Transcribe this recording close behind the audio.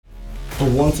A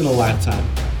once-in-a-lifetime.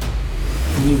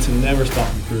 You need to never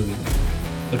stop improving.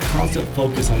 A constant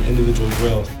focus on individual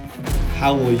growth.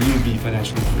 How will you be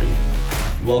financially free?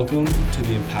 Welcome to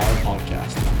the Empower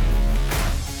Podcast.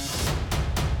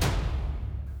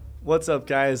 What's up,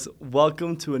 guys?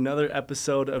 Welcome to another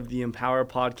episode of the Empower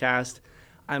Podcast.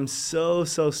 I'm so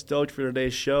stoked for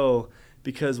today's show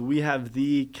because we have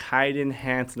the Kyden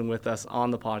Hansen with us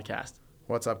on the podcast.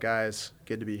 What's up, guys?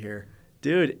 Good to be here.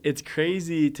 Dude, it's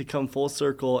crazy to come full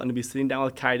circle and to be sitting down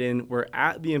with Kyden. We're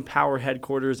at the Empower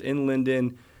headquarters in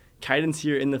Linden. Kyden's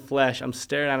here in the flesh. I'm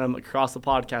staring at him across the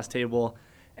podcast table.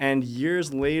 And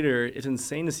years later, it's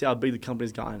insane to see how big the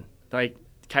company's gone. Like,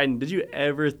 Kyden, did you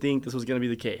ever think this was going to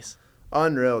be the case?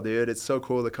 Unreal, dude. It's so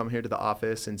cool to come here to the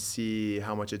office and see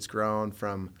how much it's grown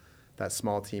from that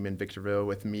small team in Victorville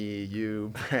with me,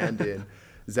 you, Brandon.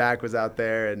 Zach was out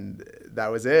there, and that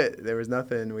was it. There was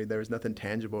nothing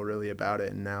tangible really about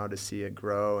it. And now to see it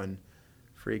grow and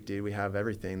freak, dude, we have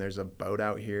everything. There's a boat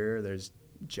out here. There's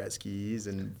jet skis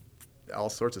and all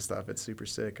sorts of stuff. It's super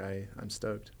sick. I'm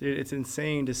stoked. Dude, it's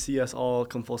insane to see us all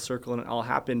come full circle and it all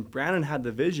happen. Brandon had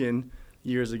the vision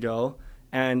years ago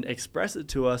and expressed it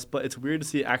to us, but it's weird to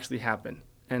see it actually happen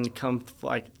and come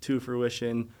to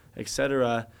fruition,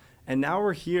 etc. And now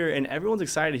we're here, and everyone's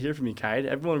excited to hear from you, Kyden.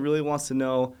 Everyone really wants to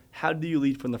know, how do you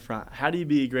lead from the front? How do you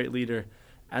be a great leader?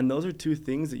 And those are two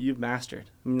things that you've mastered.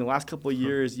 I mean, the last couple of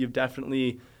years, you've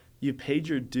paid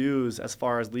your dues as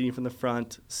far as leading from the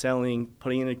front, selling,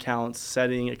 putting in accounts,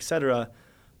 setting, etc.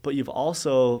 But you've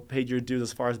also paid your dues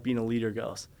as far as being a leader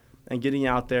goes. And getting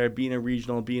out there, being a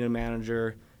regional, being a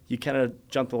manager, you kind of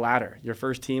jumped the ladder. Your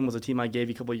first team was a team I gave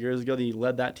you a couple of years ago. Then you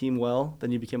led that team well.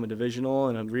 Then you became a divisional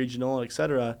and a regional,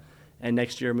 etc. And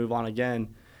next year move on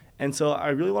again. And so I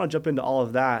really want to jump into all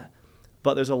of that.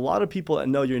 But there's a lot of people that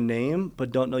know your name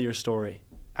but don't know your story.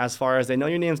 As far as they know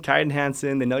your name's Kyden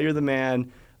Hansen, they know you're the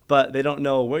man, but they don't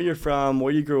know where you're from,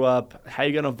 where you grew up, how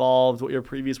you got involved, what your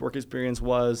previous work experience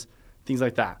was, things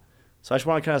like that. So I just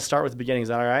want to kind of start with the beginning. Is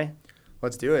that all right?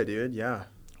 Let's do it, dude. Yeah.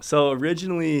 So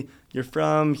originally, you're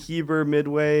from Heber,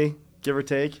 Midway, give or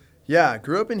take? Yeah,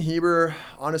 grew up in Heber.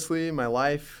 Honestly, my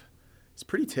life is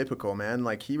pretty typical, man.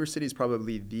 Like, Heber City is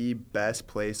probably the best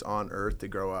place on earth to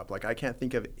grow up. Like, I can't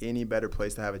think of any better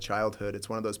place to have a childhood. It's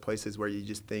one of those places where you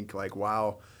just think, like,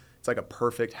 wow, it's like a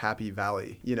perfect happy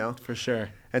valley, you know? For sure.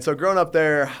 And so growing up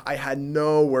there, I had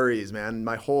no worries, man.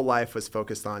 My whole life was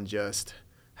focused on just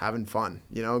having fun,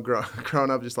 you know, growing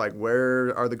up, just like,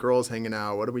 where are the girls hanging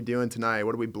out? What are we doing tonight?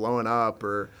 What are we blowing up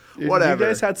or whatever? You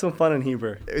guys had some fun in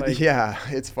Heber. Yeah,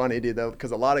 it's funny, dude, because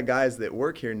a lot of guys that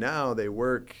work here now,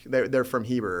 they're from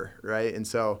Heber, right? And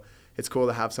so it's cool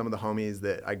to have some of the homies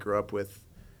that I grew up with.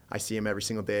 I see them every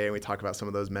single day, and we talk about some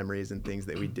of those memories and things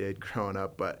that we did growing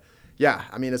up. But yeah,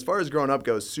 I mean, as far as growing up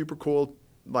goes, super cool,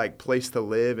 like, place to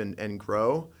live and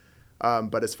grow.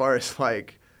 But as far as,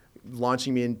 like,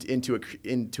 launching me into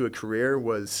a career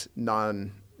was it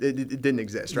didn't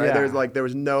exist, right? Yeah. There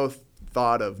was no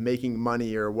thought of making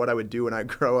money or what I would do when I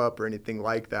grow up or anything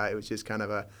like that. It was just kind of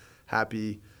a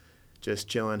happy, just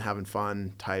chilling, having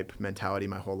fun type mentality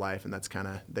my whole life, and that's kind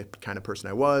of the kind of person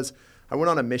I was. I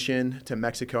went on a mission to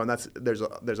Mexico, and there's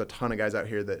a ton of guys out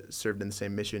here that served in the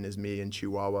same mission as me in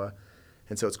Chihuahua,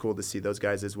 and so it's cool to see those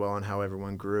guys as well and how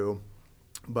everyone grew.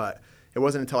 But it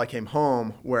wasn't until I came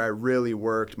home where I really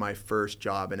worked my first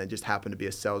job, and it just happened to be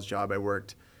a sales job. I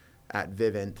worked at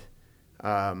Vivint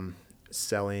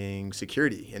selling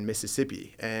security in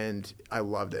Mississippi, and I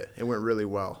loved it. It went really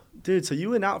well. Dude, so you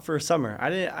went out for a summer. I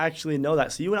didn't actually know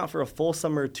that. So you went out for a full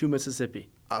summer to Mississippi.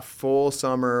 A full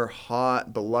summer,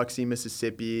 hot, Biloxi,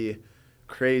 Mississippi.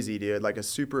 Crazy, dude. Like a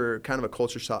super kind of a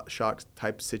culture shock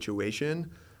type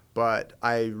situation. But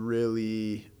I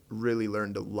really, really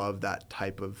learned to love that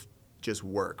type of just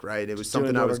work, right? It was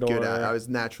something I was good at. I was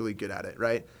naturally good at it,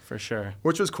 right? For sure.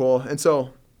 Which was cool. And so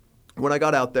when I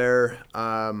got out there,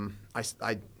 I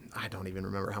don't even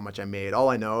remember how much I made. All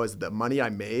I know is the money I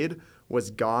made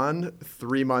was gone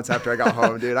 3 months after I got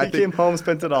home, dude. I came home,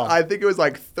 spent it all. I think it was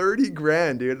like 30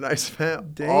 grand, dude, and I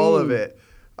spent all of it.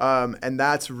 And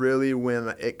that's really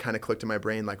when it kind of clicked in my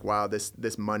brain, like, wow,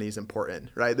 this money is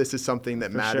important, right? This is something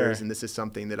that matters, and this is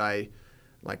something that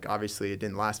like, obviously it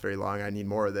didn't last very long. I need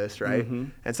more of this, right? Mm-hmm.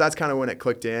 And so that's kind of when it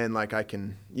clicked in. Like, I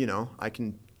can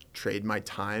trade my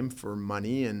time for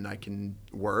money, and I can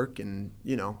work and,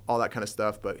 all that kind of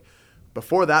stuff. But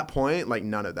before that point, like,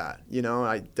 none of that.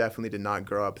 I definitely did not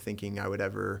grow up thinking I would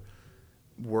ever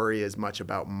worry as much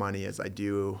about money as I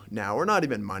do now. Or not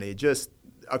even money, just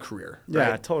a career.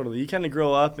 Yeah, right? Totally. You kind of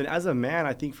grow up, and as a man,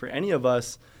 I think for any of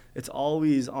us, it's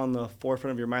always on the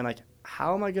forefront of your mind, like,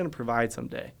 how am I going to provide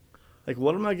someday? Like,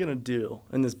 what am I going to do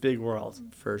in this big world?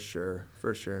 For sure.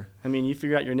 I mean, you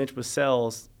figure out your niche was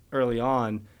sales early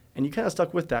on, and you kind of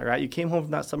stuck with that, right? You came home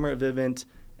from that summer at Vivint,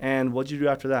 and what'd you do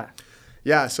after that?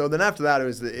 Yeah, so then after that,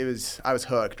 I was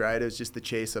hooked, right? It was just the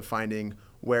chase of finding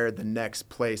where the next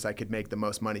place I could make the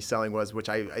most money selling was,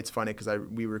 it's funny because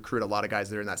we recruit a lot of guys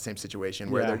that are in that same situation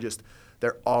where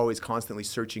they're always constantly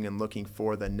searching and looking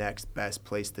for the next best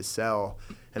place to sell.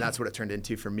 And that's what it turned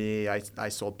into for me. I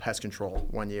sold pest control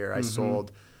one year. I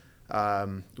sold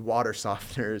water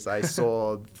softeners. I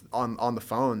sold on the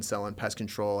phone selling pest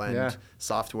control and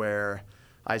software.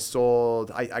 I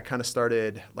kind of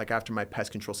started, like after my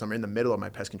pest control summer, in the middle of my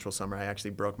pest control summer, I actually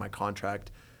broke my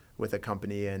contract with a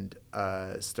company and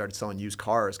started selling used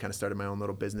cars, kind of started my own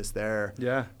little business there.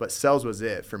 Yeah. But sales was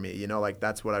it for me, like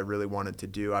that's what I really wanted to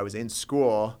do. I was in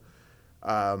school,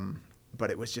 but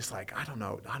it was just like, I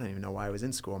don't even know why I was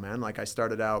in school, man. Like I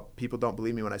started out, people don't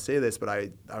believe me when I say this, but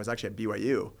I was actually at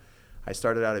BYU. I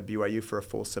started out at BYU for a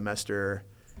full semester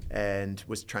and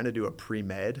was trying to do a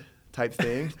pre-med type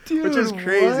thing, dude, which is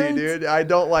crazy, what? dude. I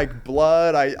don't like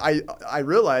blood. I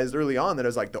realized early on that it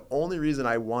was like the only reason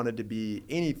I wanted to be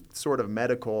any sort of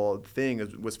medical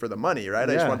thing was for the money, right?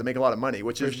 I just wanted to make a lot of money,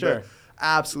 which is the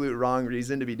absolute wrong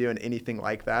reason to be doing anything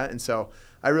like that. And so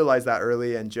I realized that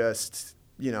early and just,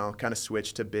 kind of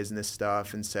switched to business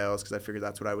stuff and sales because I figured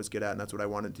that's what I was good at and that's what I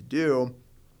wanted to do.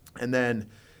 And then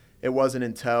it wasn't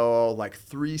until like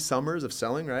 3 summers of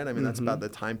selling, right? I mean, that's about the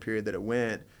time period that it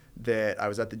went, that I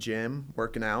was at the gym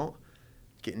working out,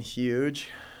 getting huge.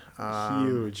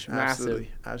 Massive.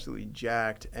 Absolutely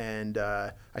jacked. And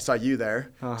I saw you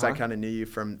there because I kind of knew you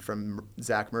from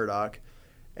Zach Murdoch.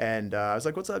 And I was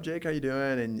like, what's up, Jake? How you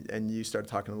doing? And you started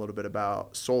talking a little bit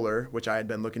about solar, which I had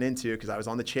been looking into because I was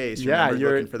on the chase. Yeah,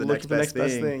 you're looking for the next best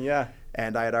thing. Yeah.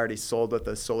 And I had already sold with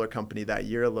a solar company that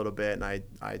year a little bit. And I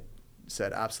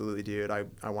said, absolutely, dude,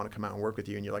 I want to come out and work with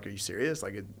you. And you're like, are you serious?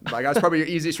 Like I was probably your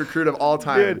easiest recruit of all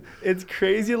time. Dude, it's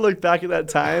crazy to look back at that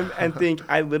time and think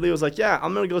I literally was like, yeah,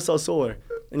 I'm going to go sell solar.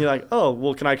 And you're like, oh,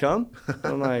 well, can I come? And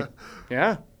I'm like,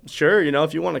 yeah, sure.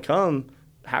 If you want to come,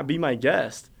 be my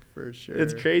guest. For sure.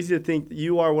 It's crazy to think that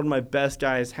you are one of my best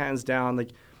guys, hands down.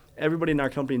 Like everybody in our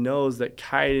company knows that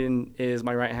Kyden is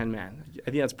my right-hand man.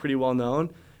 I think that's pretty well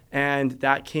known. And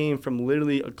that came from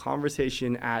literally a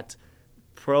conversation at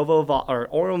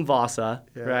Orem Vasa,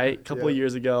 right? A couple of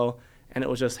years ago. And it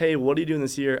was just, hey, what are you doing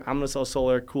this year? I'm going to sell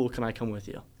solar. Cool. Can I come with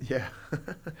you? Yeah.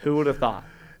 Who would have thought?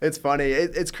 It's funny.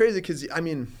 It's crazy because,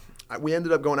 we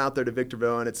ended up going out there to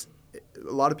Victorville, and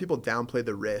a lot of people downplay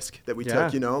the risk that we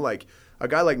took, like a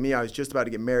guy like me, I was just about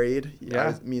to get married.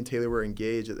 Me and Taylor were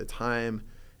engaged at the time.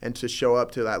 And to show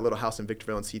up to that little house in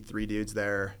Victorville and see 3 dudes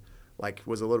there, like,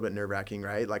 was a little bit nerve-wracking,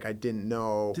 right? Like, I didn't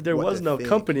know. Dude, there was no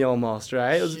company almost,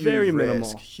 right? It was very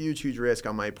minimal. Huge risk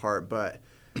on my part. But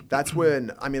that's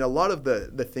when, a lot of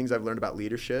the things I've learned about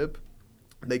leadership,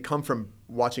 they come from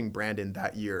watching Brandon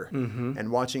that year and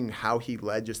watching how he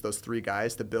led just those 3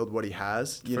 guys to build what he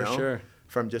has, For sure.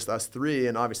 From just us 3.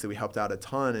 And obviously we helped out a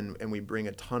ton and we bring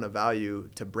a ton of value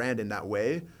to Brandon that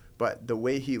way. But the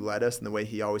way he led us and the way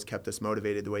he always kept us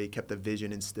motivated, the way he kept the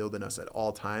vision instilled in us at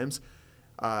all times,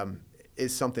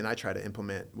 is something I try to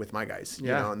implement with my guys,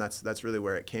 and that's really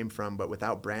where it came from. But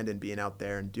without Brandon being out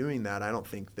there and doing that, I don't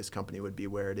think this company would be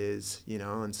where it is,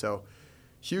 and so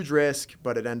huge risk,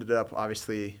 but it ended up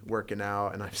obviously working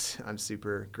out, and I'm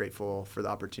super grateful for the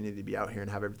opportunity to be out here and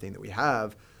have everything that we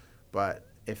have. But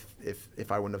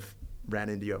if I wouldn't have ran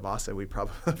into you at Vasa, we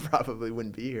probably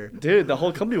wouldn't be here. Dude, the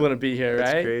whole company wouldn't be here, right?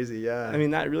 That's crazy, yeah.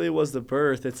 That really was the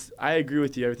birth. I agree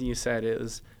with you, everything you said.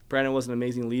 Brandon was an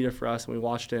amazing leader for us, and we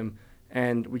watched him,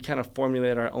 and we kind of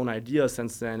formulated our own ideas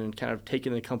since then and kind of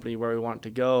taken the company where we want to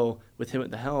go with him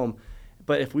at the helm.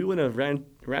 But if we wouldn't have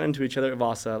ran into each other at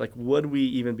Vasa, like, would we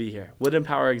even be here? Would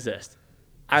MPWR exist?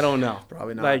 I don't know.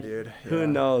 Probably not, dude. Yeah. Who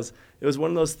knows? It was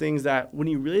one of those things that when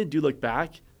you really do look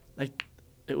back, like,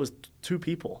 it was 2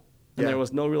 people. And there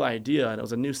was no real idea. And it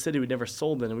was a new city we'd never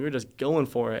sold in. And we were just going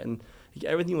for it. And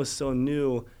everything was so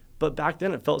new. But back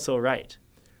then it felt so right.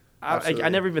 I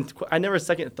never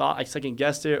second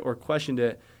guessed it or questioned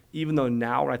it, even though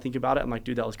now when I think about it, I'm like,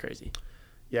 dude, that was crazy.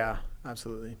 Yeah,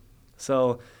 absolutely.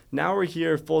 So now we're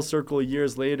here full circle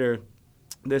years later.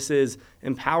 This is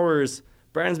MPWR's.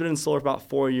 Brandon's been in solar for about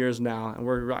 4 years now, and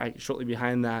we're shortly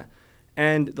behind that.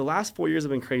 And the last 4 years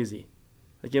have been crazy.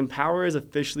 Like, MPWR is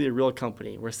officially a real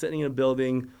company. We're sitting in a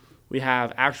building. We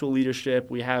have actual leadership.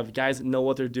 We have guys that know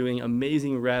what they're doing,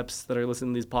 amazing reps that are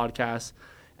listening to these podcasts.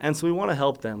 And so we want to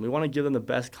help them. We want to give them the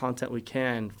best content we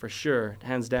can, for sure,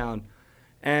 hands down.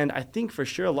 And I think for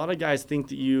sure a lot of guys think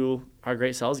that you are a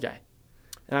great sales guy.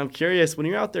 And I'm curious, when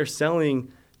you're out there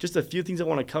selling, just a few things I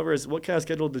want to cover is what kind of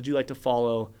schedule did you like to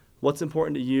follow? What's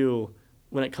important to you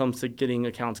when it comes to getting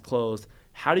accounts closed?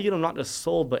 How do you get them not just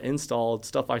sold but installed,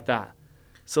 stuff like that?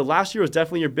 So last year was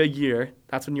definitely your big year.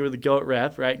 That's when you were the G.O.A.T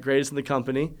rep, right? Greatest in the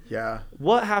company. Yeah.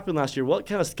 What happened last year? What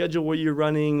kind of schedule were you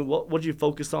running? What did you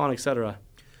focus on, et cetera?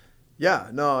 Yeah,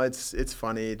 no, it's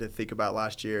funny to think about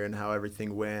last year and how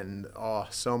everything went. And,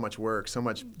 so much work, so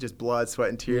much just blood, sweat,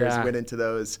 and tears went into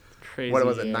those. Crazy. What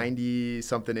was it,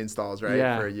 90-something installs, right,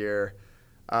 for a year.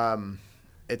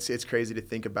 It's crazy to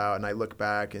think about, and I look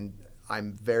back, and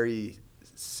I'm very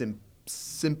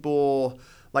simple.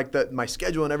 Like my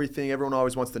schedule and everything, everyone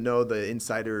always wants to know the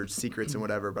insider secrets and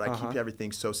whatever, but I keep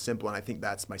everything so simple, and I think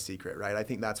that's my secret, right? I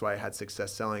think that's why I had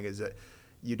success selling, is that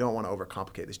you don't want to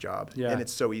overcomplicate this job. Yeah. And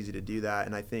it's so easy to do that.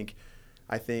 And I think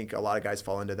a lot of guys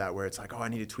fall into that where it's like, I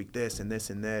need to tweak this and this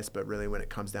and this. But really when it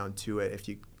comes down to it, if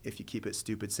you keep it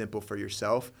stupid simple for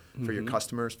yourself, for your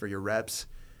customers, for your reps,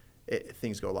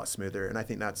 things go a lot smoother. And I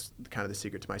think that's kind of the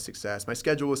secret to my success. My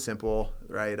schedule was simple,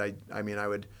 right? I mean, I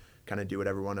would kind of do what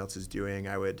everyone else is doing.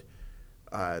 I would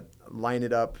line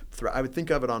it up. I would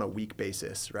think of it on a week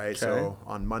basis, right? Okay. So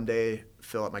on Monday,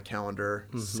 fill up my calendar,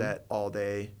 set all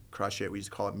day, crush it. We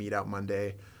just call it Meet Out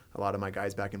Monday. A lot of my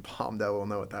guys back in Palmdale will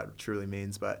know what that truly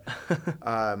means. But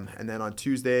and then on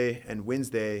Tuesday and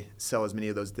Wednesday, sell as many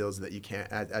of those deals that you can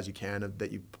as you can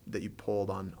that you pulled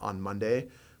on Monday.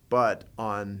 But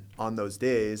on those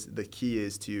days, the key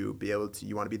is to be able to.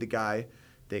 You want to be the guy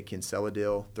that can sell a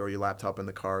deal, throw your laptop in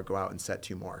the car, go out and set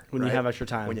 2 more. When you have extra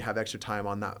time. When you have extra time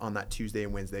on that Tuesday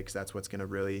and Wednesday, because that's what's going to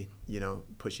really,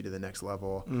 push you to the next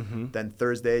level. Then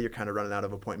Thursday, you're kind of running out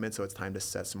of appointments, so it's time to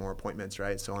set some more appointments,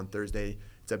 right? So on Thursday,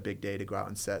 it's a big day to go out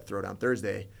and throw down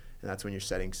Thursday, and that's when you're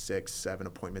setting 6, 7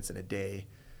 appointments in a day,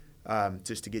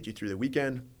 just to get you through the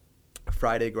weekend.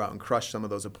 Friday, go out and crush some of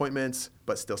those appointments,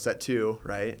 but still set 2,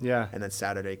 right? Yeah. And then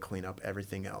Saturday, clean up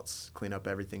everything else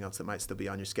that might still be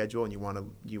on your schedule, and you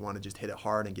want to just hit it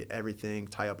hard and get everything,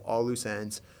 tie up all loose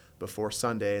ends before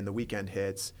Sunday and the weekend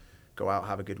hits. Go out,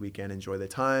 have a good weekend, enjoy the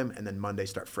time, and then Monday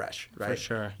start fresh, right? For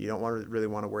sure. You don't really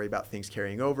want to worry about things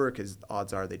carrying over, because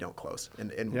odds are they don't close,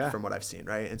 and from what I've seen,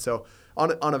 right? And so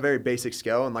on a very basic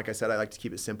scale, and like I said, I like to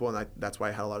keep it simple, and that's why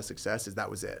I had a lot of success, is that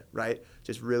was it, right?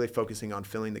 Just really focusing on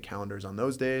filling the calendars on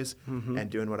those days and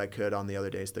doing what I could on the other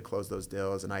days to close those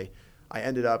deals. And I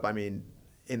ended up, in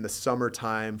the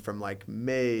summertime from like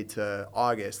May to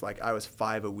August, like I was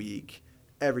 5 a week,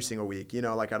 every single week.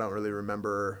 Like I don't really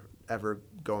remember ever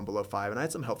going below 5, and I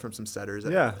had some help from some setters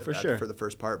for the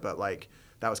first part, but like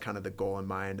that was kind of the goal in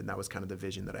mind, and that was kind of the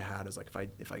vision that I had, is like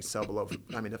if I sell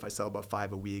above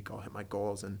 5 a week, I'll hit my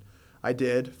goals. And I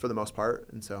did for the most part,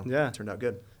 and so it turned out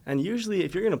good. And usually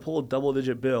if you're going to pull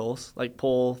double-digit bills, like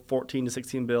pull 14 to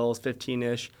 16 bills,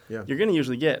 15-ish, you're going to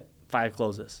usually get 5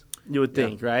 closes, you would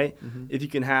think, right? If you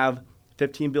can have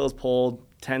 15 bills pulled,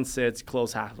 10 sits,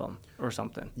 close half of them or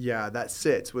something. Yeah, that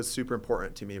sits was super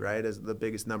important to me, right? As the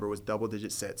biggest number was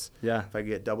double-digit sits. Yeah. If I could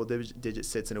get double-digit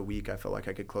sits in a week, I felt like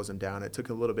I could close them down. It took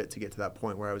a little bit to get to that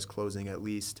point where I was closing at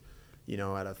least, at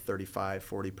a 35,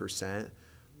 40%.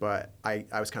 But I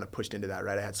was kind of pushed into that,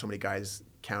 right? I had so many guys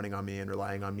counting on me and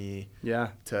relying on me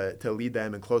to lead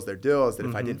them and close their deals that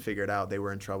if I didn't figure it out, they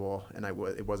were in trouble. And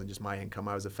it wasn't just my income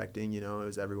I was affecting, it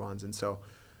was everyone's. And so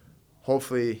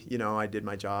hopefully, I did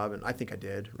my job, and I think I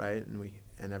did, right?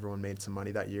 And everyone made some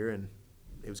money that year, and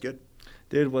it was good.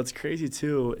 Dude, what's crazy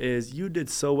too is you did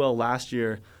so well last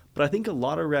year, but I think a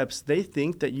lot of reps, they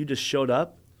think that you just showed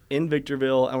up in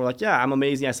Victorville and were like, yeah, I'm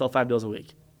amazing, I sell 5 deals a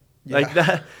week. Yeah.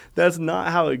 Like that's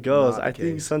not how it goes. I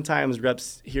think sometimes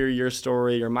reps hear your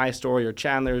story or my story or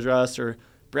Chandler's Russ or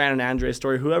Brandon Andre's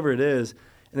story, whoever it is,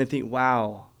 and they think,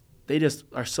 wow, they just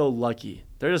are so lucky.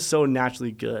 They're just so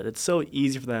naturally good. It's so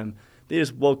easy for them. They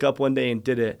just woke up one day and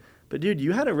did it. But dude,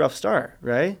 you had a rough start,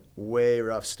 right? Way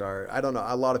rough start. I don't know.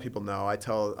 A lot of people know. I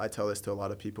tell this to a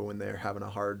lot of people when they're having a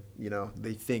hard,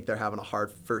 they think they're having a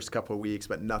hard first couple of weeks,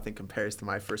 but nothing compares to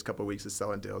my first couple of weeks of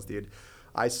selling deals, dude.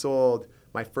 I sold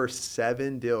my first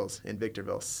 7 deals in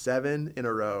Victorville, 7 in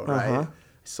a row, right? I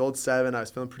sold 7. I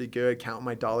was feeling pretty good, counting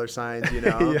my dollar signs,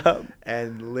 Yep.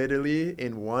 And literally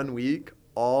in 1 week,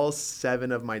 all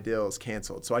 7 of my deals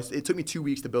canceled. So it took me 2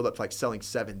 weeks to build up to like selling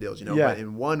 7 deals, But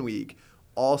in 1 week,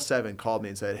 all 7 called me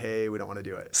and said, hey, we don't want to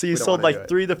do it. So you sold like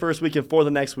 3 the first week and 4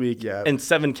 the next week, and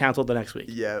 7 canceled the next week.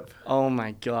 Yep. Oh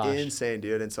my gosh. Insane,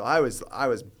 dude. And so I was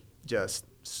just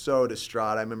so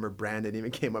distraught. I remember Brandon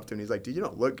even came up to me and he's like, dude, you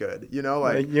don't look good.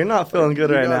 Like you're not feeling good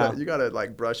right now. You got to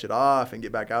like brush it off and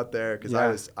get back out there,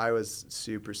 because I was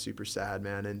super, super sad,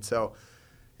 man. And so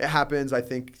it happens. I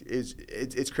think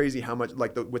it's crazy how much,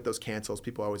 like with those cancels,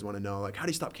 people always want to know, like, how do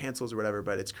you stop cancels or whatever,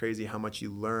 but it's crazy how much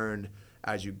you learn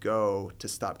as you go to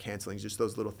stop canceling. Just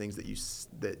those little things that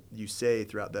you say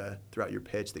throughout your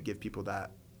pitch that give people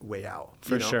that way out.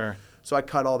 For sure. So I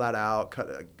cut all that out.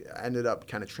 I ended up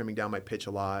kind of trimming down my pitch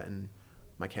a lot, and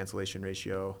my cancellation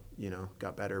ratio,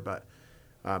 got better. But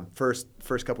first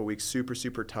couple of weeks, super,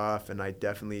 super tough, and I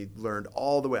definitely learned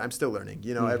all the way. I'm still learning,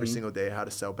 every single day how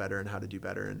to sell better and how to do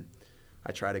better, and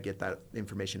I try to get that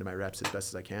information to my reps as best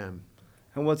as I can.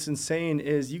 And what's insane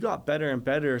is you got better and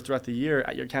better throughout the year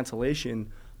at your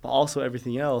cancellation, but also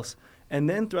everything else. And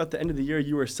then throughout the end of the year,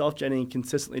 you were self-genning,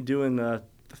 consistently doing the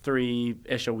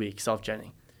 3-ish a week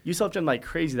self-genning. You self-gen like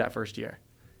crazy that first year.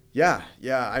 Yeah.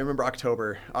 I remember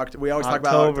October. We always talk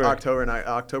about October, and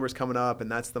October's coming up,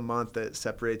 and that's the month that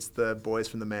separates the boys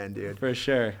from the men, dude. For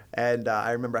sure. And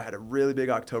I remember I had a really big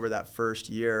October that first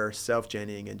year,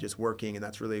 self-genning and just working, and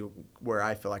that's really where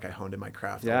I feel like I honed in my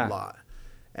craft a lot.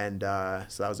 And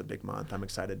so that was a big month. I'm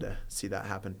excited to see that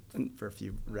happen for a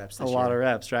few reps this year. A lot of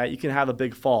reps, right? You can have a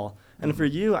big fall. And for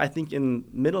you, I think in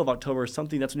middle of October, that's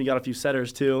when you got a few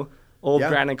setters too. Old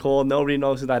Brandon Cole, nobody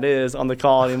knows who that is on the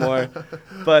call anymore.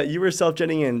 But you were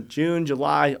self-genning in June,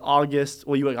 July, August.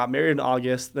 Well, you got married in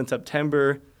August. Then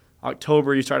September,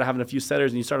 October, you started having a few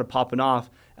setters and you started popping off.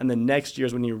 And then next year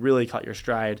is when you really caught your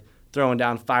stride, throwing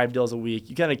down 5 deals a week.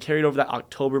 You kind of carried over that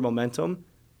October momentum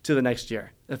to the next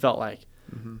year, it felt like.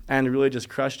 And really just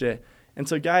crushed it. And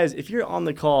so, guys, if you're on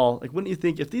the call, like, wouldn't you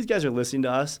think if these guys are listening to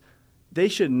us, they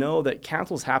should know that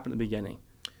cancels happen at the beginning.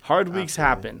 Hard weeks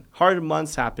happen. Hard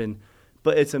months happen.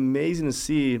 But it's amazing to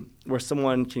see where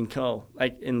someone can go,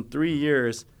 like in 3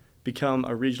 years, become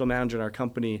a regional manager in our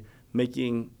company,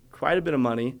 making quite a bit of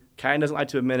money. Kyden doesn't like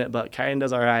to admit it, but Kyden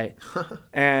does all right.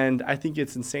 And I think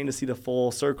it's insane to see the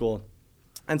full circle.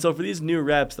 And so for these new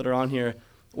reps that are on here,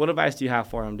 what advice do you have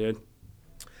for them, dude?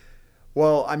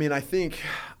 Well, I mean, I think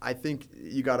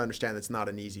you got to understand it's not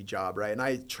an easy job, right? And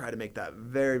I try to make that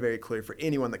very, very clear for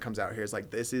anyone that comes out here. It's like,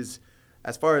 this is,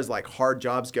 as far as like hard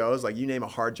jobs goes, like you name a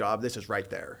hard job, this is right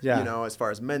there. Yeah. As far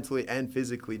as mentally and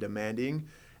physically demanding,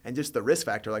 and just the risk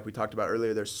factor, like we talked about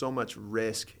earlier, there's so much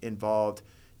risk involved.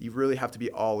 You really have to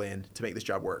be all in to make this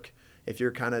job work. If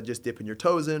you're kind of just dipping your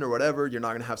toes in or whatever, you're not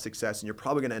going to have success, and you're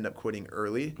probably going to end up quitting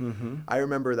early. I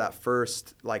remember that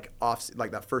first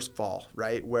that first fall,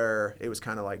 right, where it was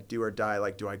kind of like do or die.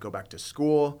 Like, do I go back to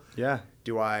school? Yeah.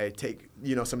 Do I take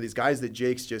some of these guys that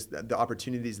Jake's just the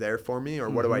opportunities there for me,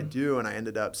 or what do I do? And I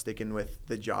ended up sticking with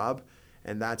the job,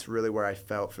 and that's really where I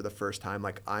felt for the first time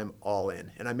like I'm all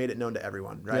in, and I made it known to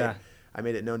everyone, right? Yeah. I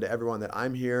made it known to everyone that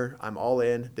I'm here, I'm all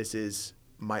in. This is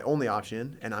my only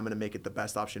option, and I'm going to make it the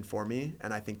best option for me.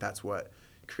 And I think that's what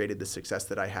created the success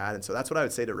that I had. And so that's what I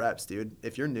would say to reps, dude.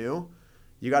 If you're new,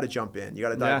 you got to jump in. You got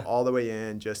to dive all the way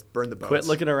in. Just burn the boats. Quit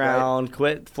looking around. Right?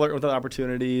 Quit flirting with other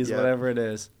opportunities, whatever it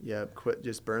is. Yeah, quit.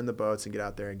 Just burn the boats and get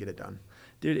out there and get it done.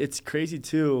 Dude, it's crazy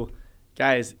too.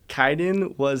 Guys,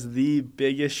 Kyden was the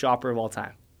biggest shopper of all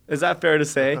time. Is that fair to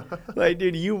say? Like,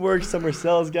 dude, you worked summer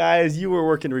sales, guys. You were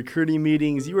working recruiting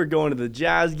meetings. You were going to the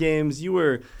Jazz games. You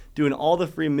were doing all the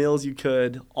free meals you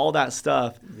could, all that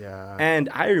stuff. Yeah. And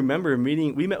I remember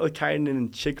we met with Kyden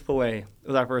in Chick-fil-A. It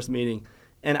was our first meeting.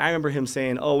 And I remember him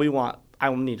saying,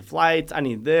 I need flights, I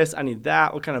need this, I need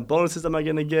that. What kind of bonuses am I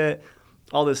going to get?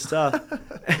 All this stuff.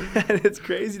 And it's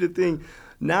crazy to think,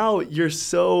 now you're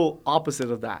so opposite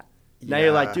of that. Now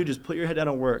you're like, dude, just put your head down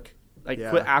and work. Like,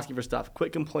 quit asking for stuff.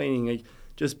 Quit complaining. Like,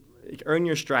 just earn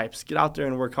your stripes. Get out there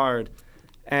and work hard.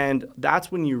 And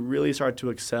that's when you really start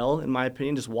to excel, in my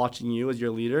opinion, just watching you as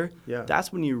your leader. Yeah.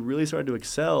 That's when you really started to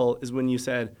excel, is when you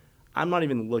said, I'm not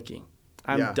even looking.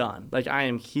 I'm done. Like, I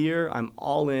am here. I'm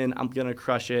all in. I'm going to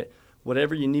crush it.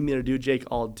 Whatever you need me to do, Jake,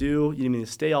 I'll do. You need me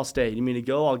to stay, I'll stay. You need me to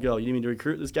go, I'll go. You need me to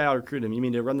recruit this guy, I'll recruit him. You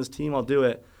need me to run this team, I'll do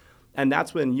it. And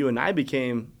that's when you and I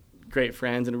became great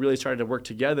friends and really started to work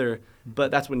together.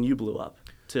 But that's when you blew up,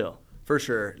 too. For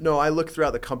sure. No, I look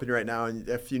throughout the company right now, and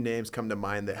a few names come to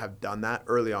mind that have done that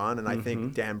early on. And I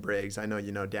think Dan Briggs, I know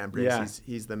you know Dan Briggs.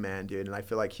 Yeah. He's the man, dude. And I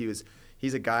feel like he's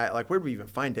a guy, like, where did we even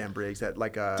find Dan Briggs? At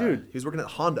like dude, he was working at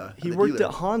Honda. He worked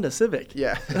at Honda Civic.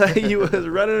 Yeah. He was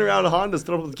running around Hondas,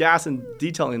 throwing up with gas and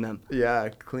detailing them. Yeah,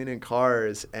 cleaning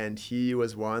cars. And he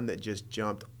was one that just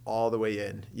jumped all the way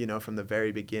in, from the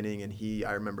very beginning. And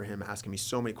I remember him asking me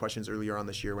so many questions earlier on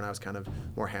this year when I was kind of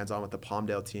more hands-on with the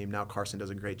Palmdale team. Now Carson does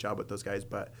a great job with those guys,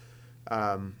 but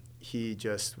he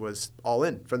just was all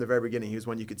in from the very beginning. He was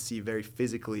one you could see very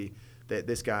physically that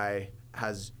this guy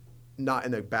has, not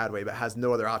in a bad way, but has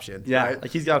no other option. Yeah, right?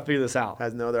 like he's got to figure this out.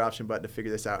 Has no other option but to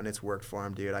figure this out, and it's worked for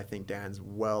him, dude. I think Dan's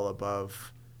well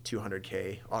above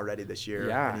 200K already this year.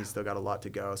 Yeah. And he's still got a lot to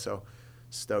go. So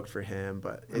stoked for him.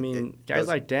 But guys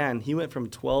like Dan, he went from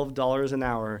 $12 an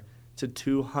hour to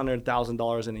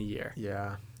 $200,000 in a year.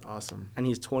 Yeah, awesome. And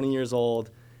he's 20 years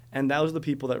old. And those are the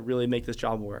people that really make this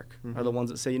job work, are the ones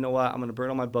that say, you know what, I'm going to burn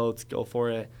all my boats, go for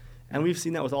it. And we've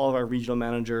seen that with all of our regional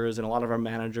managers and a lot of our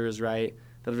managers, right,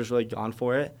 that have just really gone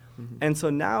for it. And so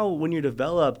now when you're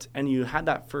developed and you had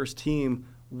that first team,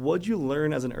 what'd you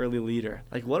learn as an early leader?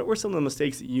 Like, what were some of the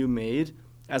mistakes that you made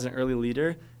as an early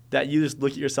leader that you just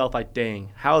look at yourself like,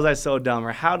 dang, how was I so dumb?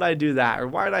 Or how did I do that? Or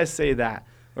why did I say that?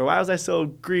 Or why was I so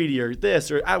greedy, or this,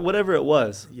 or whatever it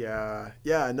was? Yeah,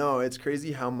 no, it's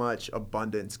crazy how much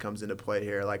abundance comes into play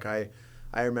here. Like I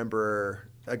remember,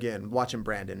 again, watching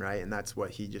Brandon, right? And that's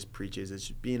what he just preaches, is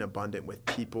just being abundant with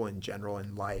people in general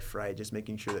in life, right? Just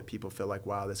making sure that people feel like,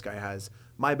 wow, this guy has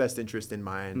my best interest in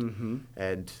mind,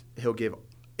 and he'll give,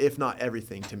 if not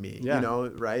everything, to me, you know,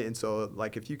 right? And so,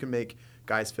 like, if you can make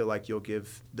guys feel like you'll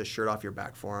give the shirt off your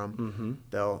back for them,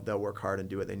 they'll work hard and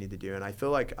do what they need to do. And I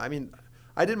feel like,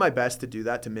 I did my best to do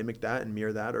that, to mimic that and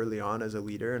mirror that early on as a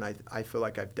leader, and I feel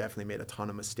like I've definitely made a ton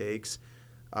of mistakes,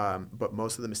 but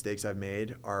most of the mistakes I've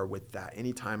made are with that.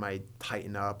 Anytime I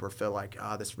tighten up or feel like,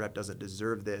 this rep doesn't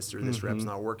deserve this, or this rep's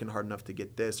not working hard enough to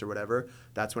get this or whatever,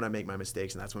 that's when I make my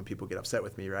mistakes, and that's when people get upset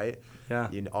with me, right?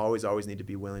 Yeah. You always need to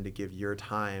be willing to give your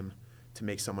time to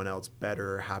make someone else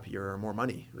better, happier, or more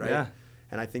money, right? Yeah.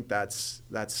 And I think that's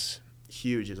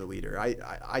huge as a leader.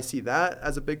 I see that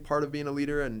as a big part of being a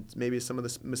leader, and maybe some of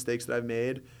the mistakes that I've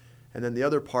made. And then the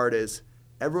other part is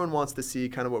everyone wants to see,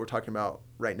 kind of what we're talking about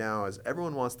right now, is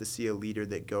everyone wants to see a leader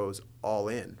that goes all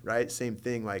in, right? Same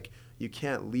thing, like you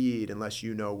can't lead unless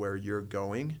you know where you're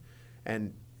going,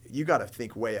 and you got to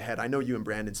think way ahead. I know you and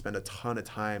Brandon spend a ton of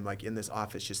time like in this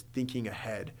office just thinking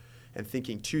ahead and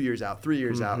thinking 2 years out, 3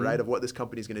 years out, right, of what this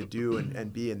company is going to do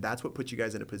and be. And that's what puts you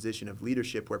guys in a position of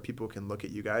leadership where people can look at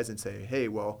you guys and say, hey,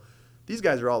 well, these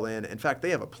guys are all in. In fact,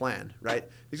 they have a plan, right?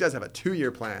 These guys have a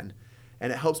 2-year plan,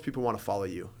 and it helps people want to follow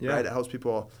you, right? It helps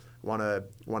people want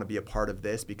to be a part of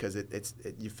this because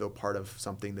you feel part of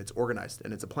something that's organized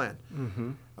and it's a plan.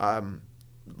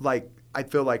 Like I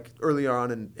feel like early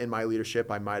on in my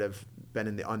leadership, I might have been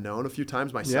in the unknown a few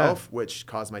times myself, which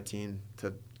caused my team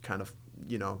to kind of,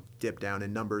 dip down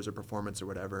in numbers or performance or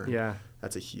whatever. Yeah.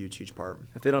 That's a huge part.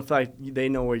 If they don't feel like they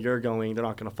know where you're going, they're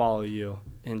not going to follow you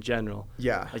in general.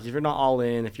 Yeah. Like if you're not all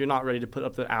in, if you're not ready to put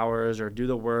up the hours or do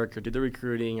the work or do the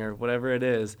recruiting or whatever it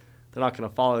is, they're not going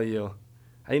to follow you.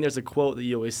 I think there's a quote that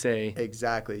you always say.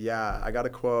 Exactly. Yeah. I got a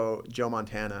quote, Joe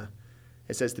Montana.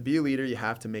 It says, to be a leader, you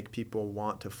have to make people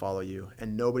want to follow you.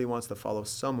 And nobody wants to follow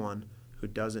someone who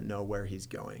doesn't know where he's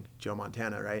going. Joe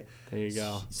Montana, right? There you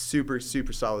go. Super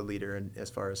solid leader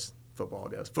as far as football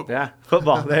goes. Football. Yeah,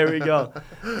 football. There we go.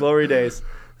 Glory days.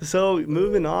 So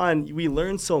moving on, we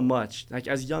learn so much. Like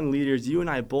as young leaders, you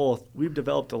and I both, we've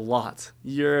developed a lot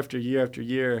year after year after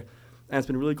year. And it's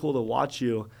been really cool to watch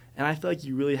you. And I feel like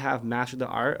you really have mastered the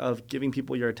art of giving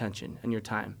people your attention and your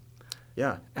time.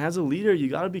 Yeah. And as a leader, you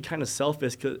got to be kind of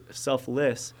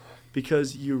selfless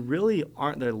because you really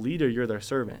aren't their leader, you're their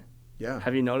servant. Yeah.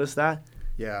 Have you noticed that?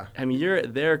 Yeah. I mean, you're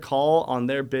at their call, on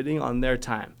their bidding, on their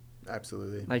time.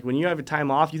 Absolutely. Like when you have a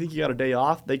time off, you think you got a day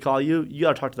off, they call you, you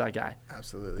got to talk to that guy.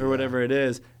 Absolutely. Or whatever it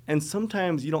is. And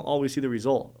sometimes you don't always see the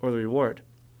result or the reward.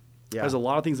 Yeah. There's a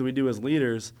lot of things that we do as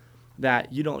leaders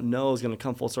that you don't know is going to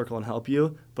come full circle and help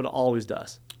you, but it always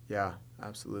does. Yeah,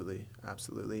 absolutely.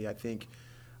 I think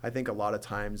a lot of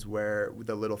times where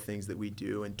the little things that we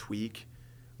do and tweak,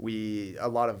 a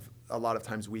lot of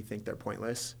times we think they're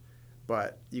pointless.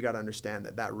 But you got to understand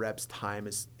that rep's time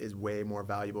is way more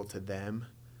valuable to them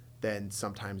than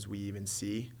sometimes we even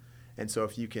see. And so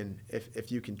if you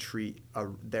can treat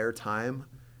their time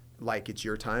like it's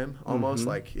your time, almost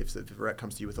like if a rep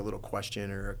comes to you with a little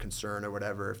question or a concern or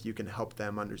whatever, if you can help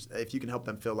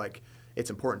them feel like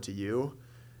it's important to you,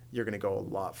 you're going to go a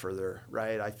lot further,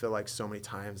 right? I feel like so many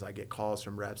times I get calls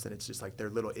from reps and it's just like their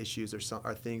little issues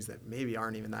are things that maybe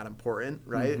aren't even that important,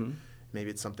 right? Maybe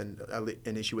it's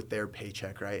an issue with their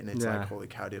paycheck, right? And it's like, holy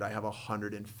cow, dude, I have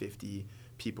 150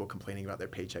 people complaining about their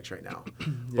paychecks right now.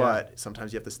 But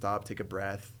sometimes you have to stop, take a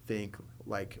breath, think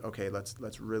like, okay,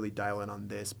 let's really dial in on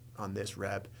this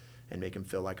rep and make them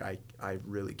feel like I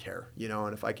really care,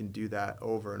 And if I can do that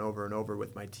over and over and over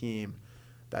with my team,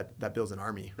 that builds an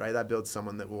army, right? That builds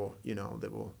someone that will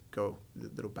go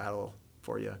to battle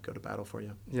for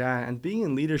you. Yeah, and being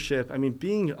in leadership, I mean,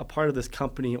 being a part of this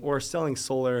company or selling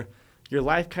solar, your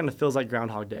life kind of feels like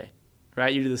Groundhog Day,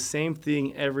 right? You do the same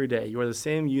thing every day. You wear the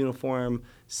same uniform,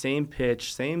 same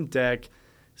pitch, same deck,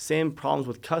 same problems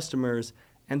with customers.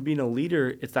 And being a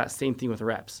leader, it's that same thing with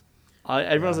reps.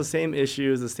 Everyone has the same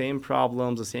issues, the same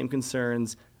problems, the same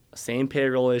concerns, same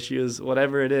payroll issues,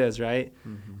 whatever it is, right?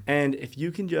 Mm-hmm. And if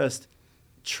you can just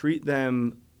treat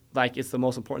them like it's the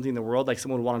most important thing in the world, like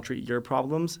someone would want to treat your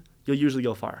problems, you'll usually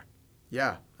go far.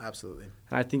 Yeah, absolutely.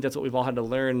 And I think that's what we've all had to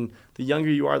learn. The younger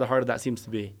you are, the harder that seems to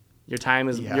be. Your time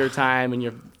is your time, and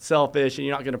you're selfish, and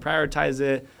you're not going to prioritize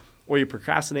it, or you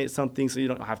procrastinate something so you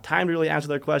don't have time to really answer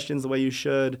their questions the way you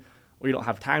should, or you don't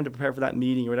have time to prepare for that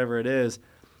meeting or whatever it is.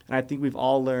 And I think we've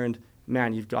all learned,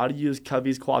 man, you've got to use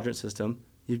Covey's quadrant system.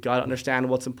 You've got to understand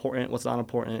what's important, what's not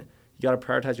important. You got to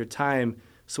prioritize your time.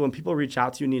 So when people reach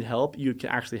out to you and need help, you can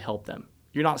actually help them.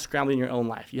 You're not scrambling your own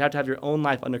life. You have to have your own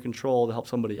life under control to help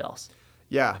somebody else.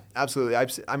 Yeah, absolutely.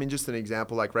 I mean, just an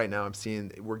example, like right now I'm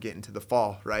seeing we're getting to the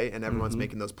fall, right? And everyone's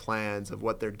making those plans of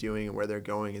what they're doing and where they're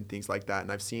going and things like that.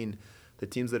 And I've seen the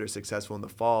teams that are successful in the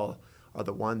fall are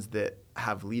the ones that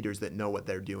have leaders that know what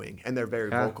they're doing. And they're very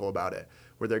vocal about it,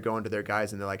 where they're going to their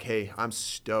guys and they're like, hey, I'm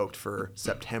stoked for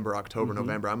September, October,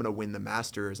 November. I'm going to win the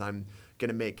Masters. I'm going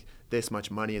to make this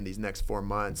much money in these next 4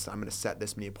 months. I'm going to set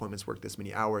this many appointments, work this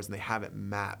many hours. And they have it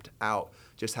mapped out,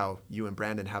 just how you and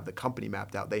Brandon have the company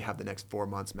mapped out. They have the next 4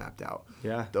 months mapped out.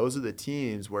 Yeah. Those are the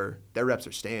teams where their reps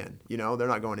are staying. You know, they're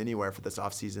not going anywhere for this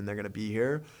offseason. They're going to be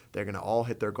here. They're going to all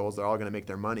hit their goals. They're all going to make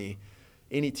their money.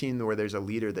 Any team where there's a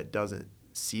leader that doesn't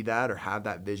see that or have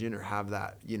that vision or have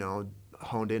that, you know,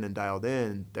 honed in and dialed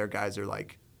in, their guys are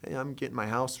like, hey, I'm getting my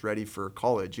house ready for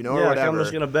college, you know, or whatever. I'm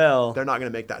just going to bail. They're not going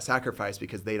to make that sacrifice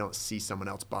because they don't see someone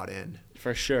else bought in.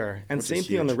 For sure. And same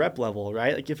thing on the rep level,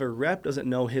 right? Like if a rep doesn't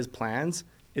know his plans,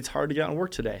 it's hard to get out and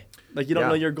work today. Like you don't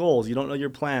know your goals. You don't know your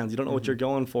plans. You don't know what you're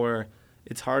going for.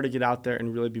 It's hard to get out there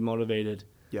and really be motivated.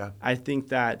 Yeah. I think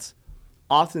that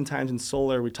oftentimes in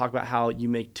solar, we talk about how you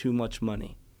make too much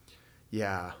money.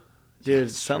 Yeah.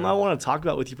 Dude, something I want to talk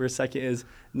about with you for a second is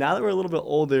now that we're a little bit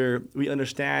older, we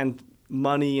understand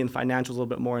money and financials a little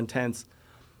bit more intense.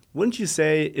 Wouldn't you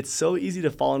say it's so easy to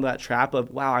fall into that trap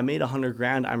of, wow, I made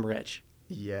 $100,000, I'm rich?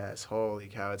 Yes. Holy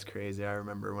cow, it's crazy. I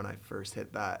remember when I first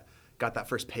got that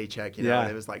first paycheck, you know, and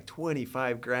it was like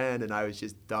 $25,000 and I was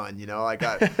just done, you know,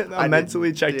 I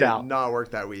mentally checked out. Not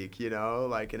work that week, you know,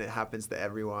 like, and it happens to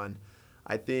everyone.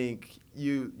 I think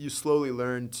you slowly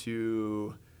learn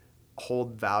to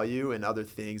hold value in other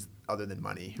things other than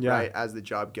money, right? As the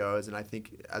job goes. And I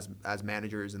think as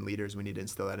managers and leaders, we need to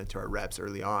instill that into our reps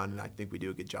early on. And I think we do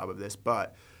a good job of this,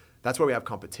 but that's why we have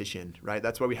competition, right?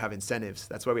 That's why we have incentives.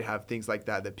 That's why we have things like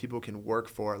that people can work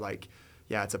for. Like,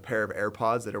 yeah, it's a pair of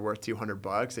AirPods that are worth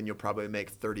 $200 and you'll probably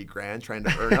make $30,000 trying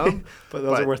to earn them. but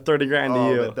those are worth $30,000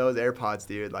 to you. But those AirPods,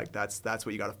 dude, like that's what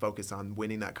you got to focus on,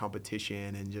 winning that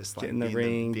competition and just like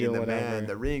being the man,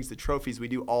 the rings, the trophies. We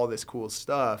do all this cool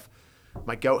stuff.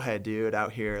 My goat head, dude,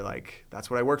 out here, like that's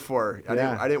what I work for. I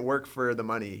didn't work for the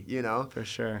money, you know. For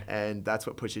sure. And that's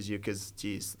what pushes you, because,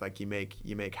 geez, like you make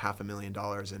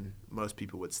 $500,000, and most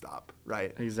people would stop,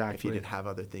 right? Exactly. If you didn't have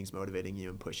other things motivating you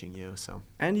and pushing you. So.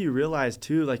 And you realize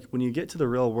too, like when you get to the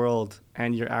real world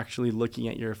and you're actually looking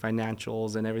at your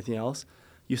financials and everything else,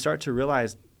 you start to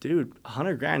realize, dude,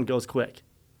 $100,000 goes quick.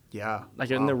 Yeah. Like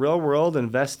in the real world,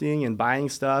 investing and buying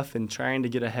stuff and trying to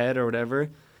get ahead or whatever.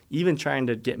 Even trying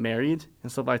to get married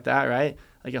and stuff like that, right?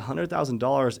 Like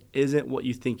 $100,000 isn't what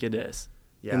you think it is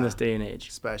in this day and age.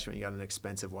 Especially when you got an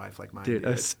expensive wife like mine. Dude,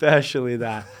 especially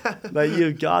that. Like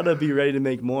you gotta be ready to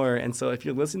make more. And so if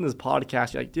you're listening to this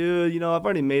podcast, you're like, dude, you know, I've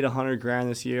already made $100,000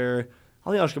 this year.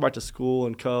 I think I'll just go back to school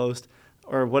and coast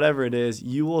or whatever it is.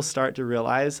 You will start to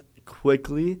realize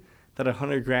quickly that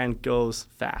 $100,000 goes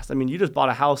fast. I mean, you just bought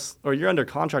a house, or you're under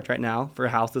contract right now for a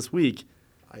house this week.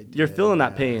 You're feeling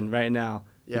that pain right now.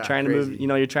 You're trying to move, you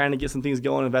know, you're trying to get some things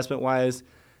going investment-wise,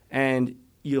 and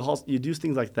you do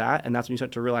things like that, and that's when you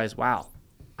start to realize, wow,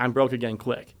 I'm broke again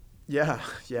quick. Yeah,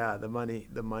 the money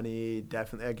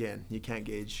definitely, again, you can't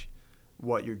gauge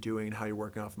what you're doing and how you're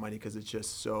working off money because it's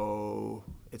just so,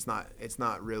 it's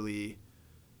not really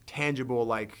tangible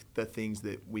like the things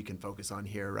that we can focus on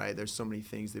here, right? There's so many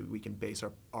things that we can base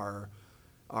our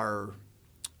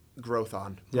growth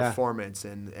on, performance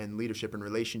and leadership and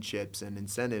relationships and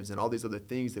incentives and all these other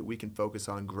things that we can focus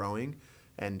on growing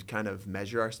and kind of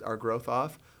measure our growth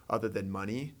off other than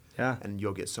money. Yeah. And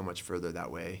you'll get so much further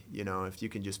that way. You know, if you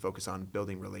can just focus on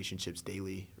building relationships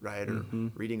daily, right? Or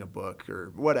reading a book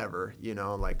or whatever, you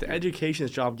know, like the education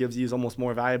this job gives you is almost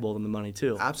more valuable than the money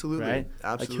too. Absolutely. Right?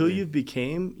 Absolutely. Like who you've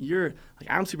became,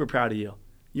 I'm super proud of you.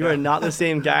 You are not the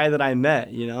same guy that I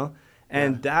met, you know?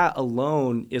 And that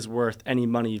alone is worth any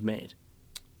money you've made.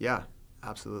 Yeah,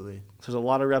 absolutely. So there's a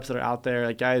lot of reps that are out there.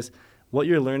 Like, guys, what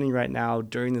you're learning right now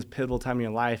during this pivotal time in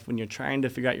your life when you're trying to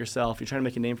figure out yourself, you're trying to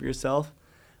make a name for yourself,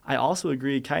 I also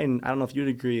agree, Kyden, I don't know if you'd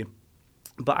agree,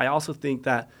 But I also think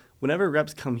that whenever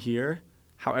reps come here,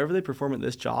 however they perform at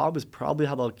this job is probably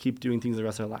how they'll keep doing things the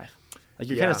rest of their life. Like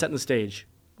you're kind of setting the stage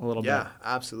a little bit. Yeah,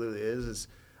 absolutely. It is.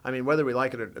 I mean, whether we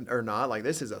like it or not, like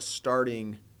this is a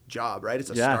starting job, right? It's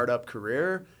a startup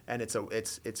career, and it's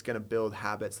going to build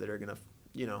habits that are going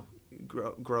to,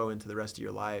 grow into the rest of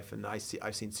your life. And I've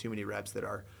seen too many reps that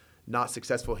are not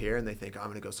successful here, and they think I'm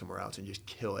going to go somewhere else and just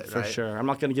kill it. For sure. I'm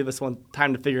not going to give this one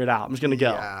time to figure it out. I'm just going to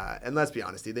go. Yeah, and let's be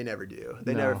honest, dude, they never do.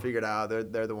 They never figure it out.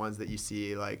 They're the ones that you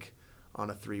see like on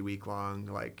a 3-week-long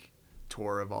like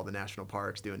tour of all the national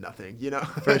parks doing nothing.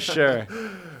 For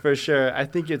sure. I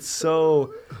think it's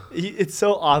so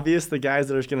obvious the guys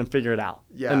that are just going to figure it out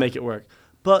and make it work.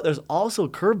 But there's also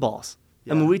curveballs.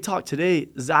 Yeah. I mean, we talked today,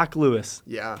 Zach Lewis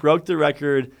broke the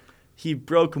record. He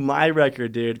broke my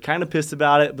record, dude. Kind of pissed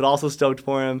about it, but also stoked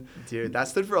for him. Dude, that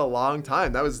stood for a long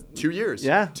time. That was 2 years.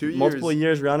 Yeah, 2 years. Multiple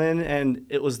years running, and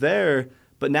it was there,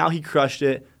 but now he crushed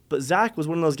it. But Zach was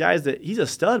one of those guys that he's a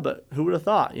stud, but who would have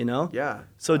thought, Yeah.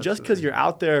 So absolutely. Just because you're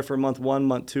out there for month 1,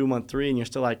 month 2, month 3, and you're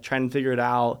still like trying to figure it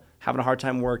out, having a hard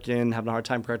time working, having a hard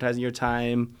time prioritizing your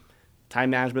time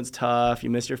management's tough, you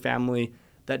miss your family,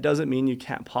 that doesn't mean you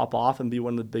can't pop off and be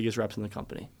one of the biggest reps in the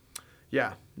company.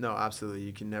 Yeah, no, absolutely.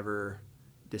 You can never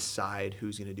decide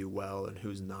who's going to do well and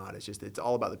who's not. It's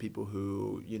all about the people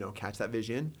who, catch that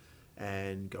vision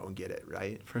and go and get it,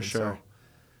 right? For sure. So,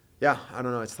 yeah, I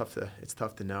don't know. It's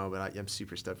tough to know, but I'm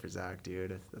super stoked for Zach,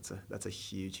 dude. That's a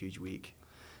huge week.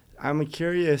 I'm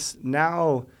curious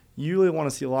now. You really want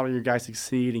to see a lot of your guys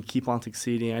succeed and keep on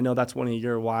succeeding. I know that's one of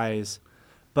your whys.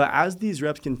 But as these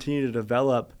reps continue to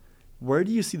develop, where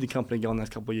do you see the company going the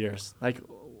next couple of years? Like,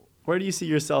 where do you see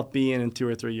yourself being in 2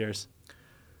 or 3 years?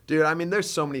 Dude, I mean, there's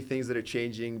so many things that are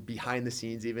changing behind the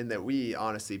scenes even that we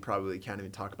honestly probably can't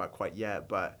even talk about quite yet.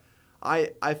 But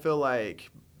I feel like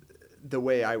the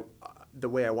way I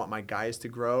want my guys to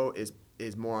grow is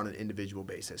more on an individual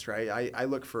basis, right? I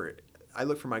look for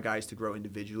my guys to grow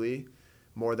individually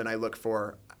more than I look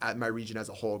for at my region as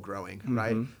a whole growing,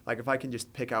 right? Like if I can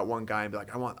just pick out one guy and be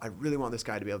like, I really want this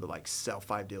guy to be able to like sell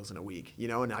 5 deals in a week,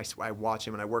 and I watch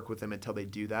him and I work with him until they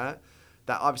do that.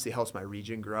 That obviously helps my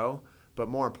region grow. But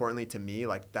more importantly to me,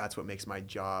 like that's what makes my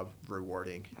job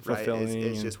rewarding, right?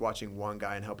 It's just watching one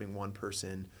guy and helping one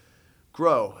person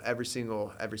grow every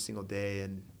single day.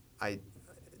 And honestly,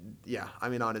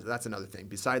 that's another thing.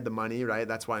 Beside the money, right?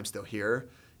 That's why I'm still here,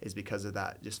 is because of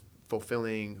that just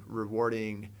fulfilling,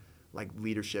 rewarding, like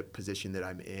leadership position that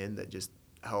I'm in that just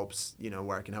helps,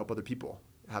 where I can help other people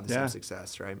have the same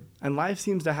success, right? And life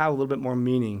seems to have a little bit more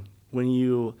meaning when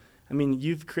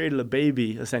you've created a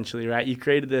baby essentially, right? You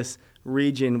created this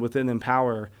region within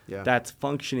MPWR that's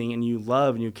functioning and you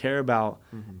love and you care about.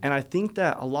 And I think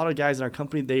that a lot of guys in our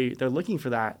company, they're looking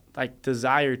for that like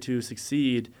desire to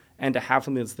succeed and to have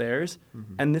something that's theirs.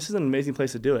 And this is an amazing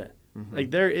place to do it.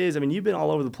 Like there is, you've been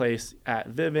all over the place at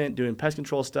Vivint doing pest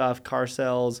control stuff, car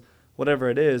sales, whatever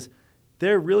it is.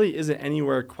 There really isn't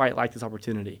anywhere quite like this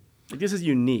opportunity. Like this is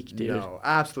unique, dude. No,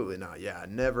 absolutely not. Yeah,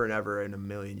 never in a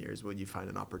million years would you find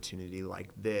an opportunity like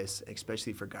this,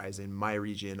 especially for guys in my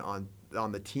region on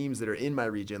the teams that are in my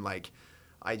region. Like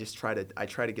I try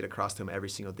to get across to them every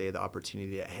single day the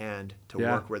opportunity at hand to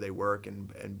work where they work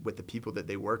and with the people that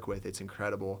they work with. It's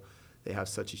incredible. They have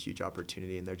such a huge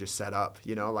opportunity and they're just set up,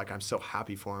 like I'm so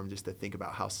happy for them just to think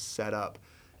about how set up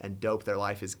and dope their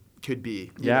life could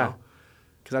be. You know?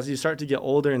 Because as you start to get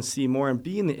older and see more and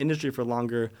be in the industry for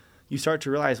longer, you start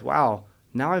to realize, wow,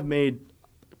 now I've made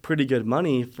pretty good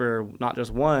money for not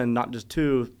just 1, not just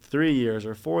 2, 3 years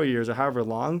or 4 years or however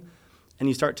long, and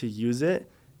you start to use it,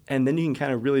 and then you can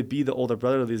kind of really be the older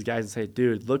brother of these guys and say,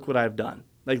 dude, look what I've done.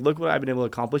 Like, look what I've been able to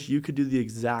accomplish. You could do the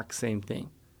exact same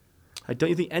thing. Like, don't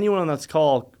you think anyone on this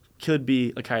call could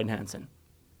be a Kyden Hansen?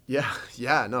 Yeah,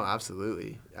 no,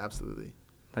 absolutely.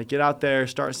 Like, get out there,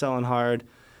 start selling hard.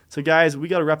 So, guys, we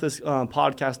got to wrap this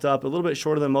podcast up a little bit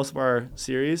shorter than most of our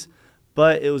series,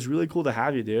 but it was really cool to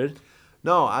have you, dude.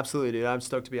 No, absolutely, dude. I'm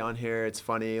stoked to be on here. It's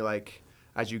funny, like,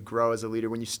 as you grow as a leader,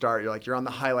 when you start, you're on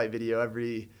the highlight video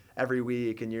every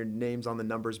week, and your name's on the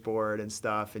numbers board and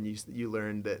stuff, and you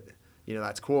learn that,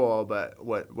 that's cool, but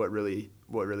what really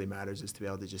matters is to be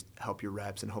able to just help your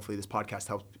reps, and hopefully this podcast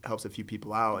helps a few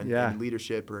people out in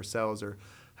leadership or sales or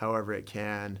however it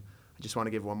can. I just want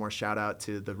to give one more shout out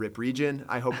to the RIP region.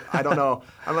 I don't know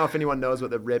if anyone knows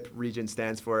what the RIP region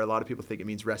stands for. A lot of people think it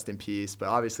means rest in peace, but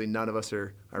obviously none of us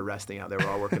are resting out there. We're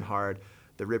all working hard.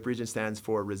 The RIP region stands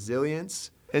for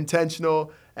resilience,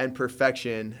 intentional, and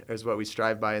perfection is what we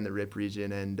strive by in the RIP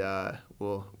region, and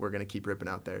we're going to keep ripping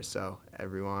out there. So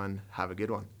everyone, have a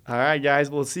good one. All right, guys.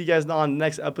 We'll see you guys on the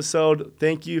next episode.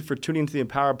 Thank you for tuning into the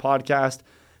MPWR podcast.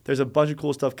 There's a bunch of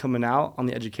cool stuff coming out on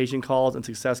the education calls and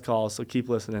success calls, so keep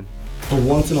listening. A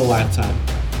once in a lifetime.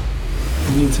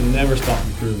 You need to never stop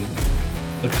improving.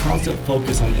 A constant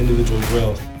focus on individual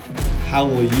growth. How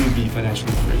will you be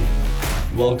financially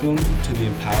free? Welcome to the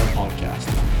Empower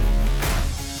Podcast.